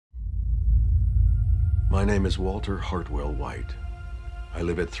My name is Walter Hartwell White. I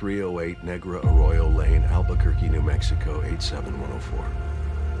live at 308 Negra Arroyo Lane, Albuquerque, New Mexico, 87104.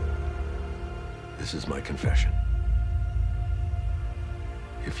 This is my confession.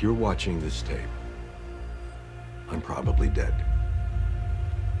 If you're watching this tape, I'm probably dead.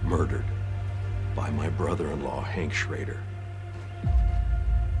 Murdered by my brother-in-law, Hank Schrader.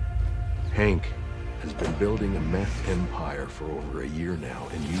 Hank has been building a meth empire for over a year now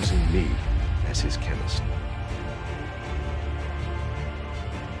and using me as his chemist.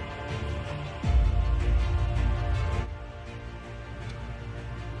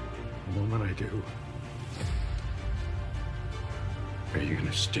 The moment I do, are you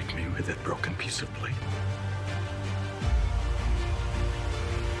gonna stick me with that broken piece of plate?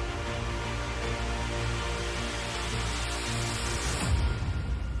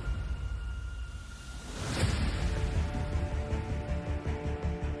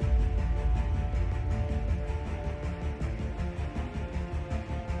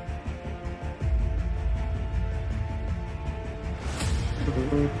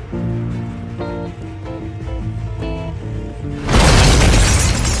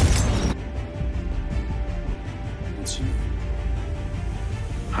 It's you.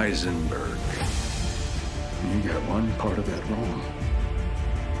 Heisenberg. You got one part of that wrong.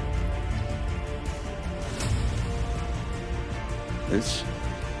 This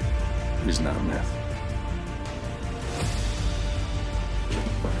is not meth.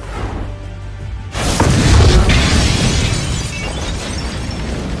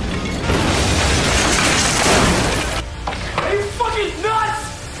 Are you fucking nuts?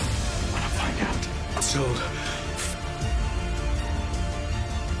 I want to find out. So,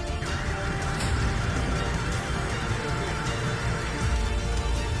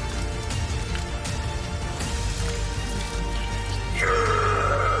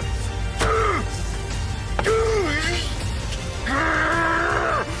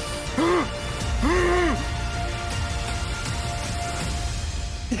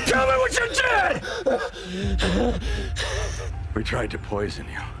 tell me what you did! We tried to poison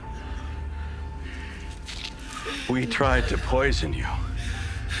you. We tried to poison you.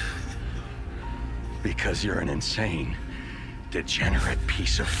 Because you're an insane, degenerate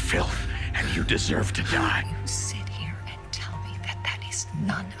piece of filth, and you deserve to die. You sit here and tell me that that is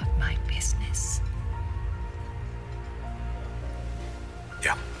none of my business.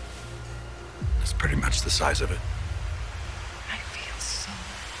 Yeah. That's pretty much the size of it. I feel so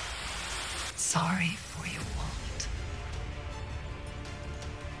sorry for you, Walt.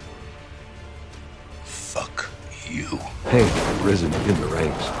 Fuck you. Hank had risen in the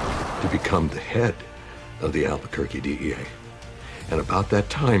ranks to become the head of the Albuquerque DEA. And about that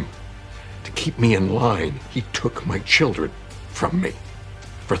time, to keep me in line, he took my children from me.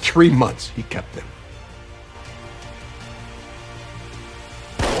 For 3 months, he kept them.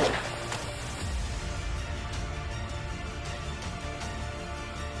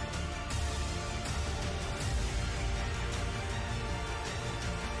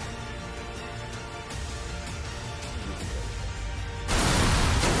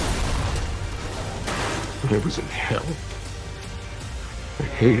 I was in hell. I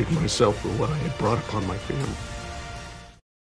hated myself for what I had brought upon my family.